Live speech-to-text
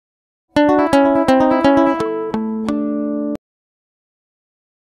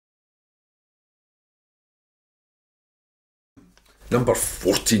Number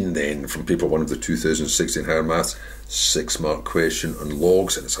 14 then, from paper 1 of the 2016 Higher Maths, 6-mark question on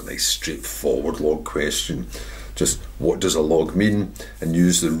logs, and it's a nice straightforward log question. Just what does a log mean, and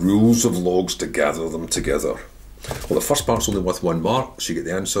use the rules of logs to gather them together. Well, the first part's only worth 1 mark, so you get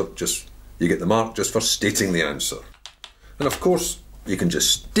the answer, you get the mark just for stating the answer. And of course, you can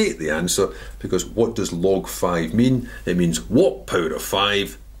just state the answer, because what does log 5 mean? It means what power of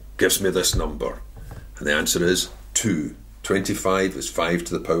 5 gives me this number? And the answer is 2. 25 is 5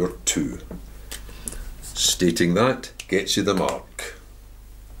 to the power 2. Stating that gets you the mark.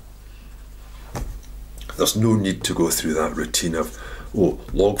 There's no need to go through that routine of, oh,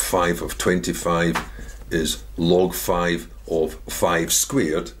 log 5 of 25 is log 5 of 5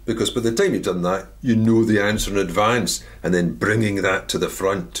 squared, because by the time you've done that, you know the answer in advance, and then bringing that to the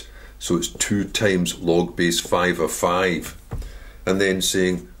front. So it's 2 times log base 5 of 5. And then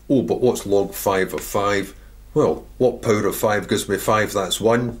saying, oh, but what's log 5 of 5? Well, what power of 5 gives me 5? That's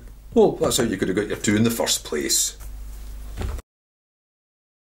 1. Well, that's how you could have got your 2 in the first place.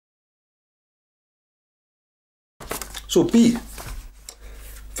 So B.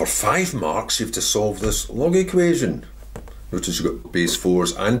 For 5 marks, you have to solve this log equation. Notice you've got base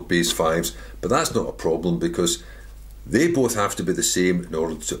 4s and base 5s, but that's not a problem because they both have to be the same in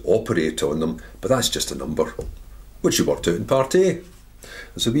order to operate on them, but that's just a number, which you worked out in part A.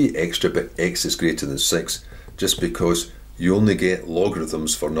 There's a wee extra bit, x is greater than 6, just because you only get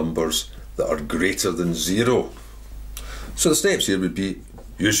logarithms for numbers that are greater than 0. So the steps here would be,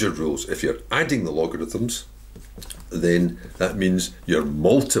 use your rules. If you're adding the logarithms, then that means you're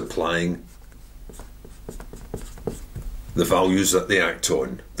multiplying the values that they act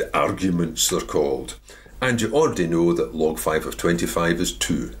on, the arguments they're called. And you already know that log 5 of 25 is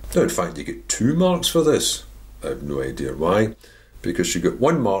 2. Now in fact you get 2 marks for this. I have no idea why, because you get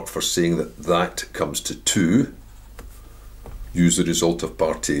 1 mark for saying that that comes to 2. Use the result of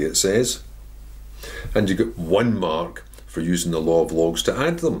part A, it says. And you get 1 mark for using the law of logs to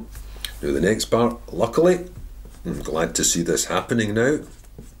add them. Now the next part, luckily, I'm glad to see this happening now.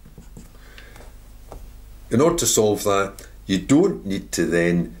 In order to solve that, you don't need to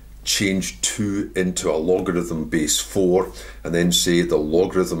then change 2 into a logarithm base 4 and then say the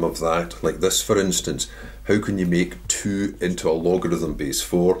logarithm of that, like this for instance. How can you make 2 into a logarithm base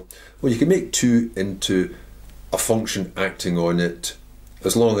 4? Well, you can make 2 into a function acting on it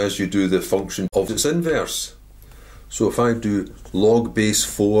as long as you do the function of its inverse. So if I do log base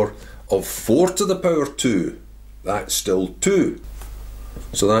 4 of 4 to the power 2, that's still 2.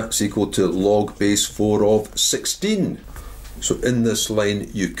 So that's equal to log base 4 of 16. So in this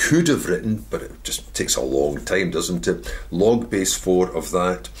line you could have written, but it just takes a long time, doesn't it? Log base 4 of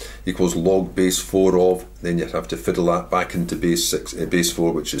that equals log base 4 of, then you'd have to fiddle that back into base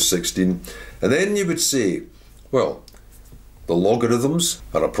 4, which is 16. And then you would say, well, the logarithms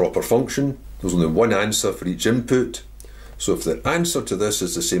are a proper function. There's only one answer for each input. So if the answer to this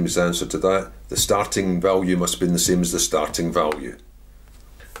is the same as the answer to that, the starting value must be the same as the starting value.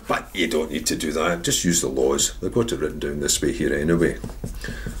 But you don't need to do that, just use the laws. They've got it written down this way here anyway.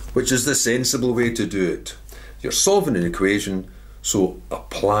 Which is the sensible way to do it. You're solving an equation, so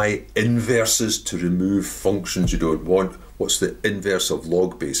apply inverses to remove functions you don't want. What's the inverse of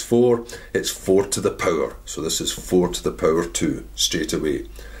log base 4? It's 4 to the power. So this is 4 to the power 2, straight away.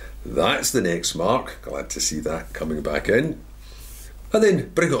 That's the next mark. Glad to see that coming back in. And then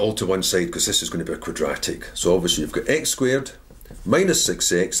bring it all to one side, because this is going to be a quadratic. So obviously you've got x squared minus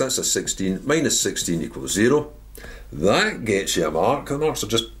 6x, that's a 16, minus 16 equals 0. That gets you a mark. The marks are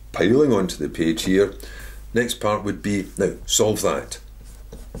just piling onto the page here. Next part would be, now solve that.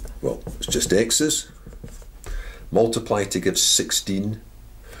 Well, it's just x's. Multiply to give 16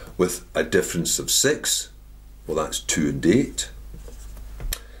 with a difference of 6. Well, that's 2 and 8.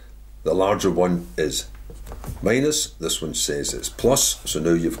 The larger one is minus, this one says it's plus, so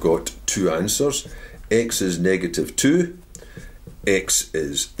now you've got 2 answers. X is negative 2, x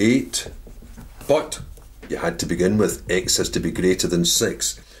is 8, but you had to begin with x has to be greater than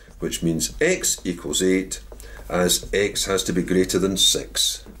 6, which means x equals 8 as x has to be greater than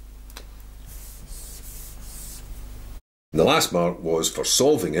 6. And the last mark was for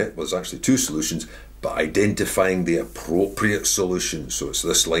solving it, was actually 2 solutions, but identifying the appropriate solution. So it's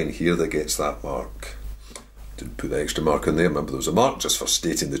this line here that gets that mark. Didn't put the extra mark in there. Remember, there was a mark just for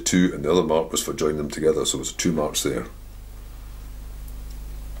stating the 2, and the other mark was for joining them together, so it was 2 marks there.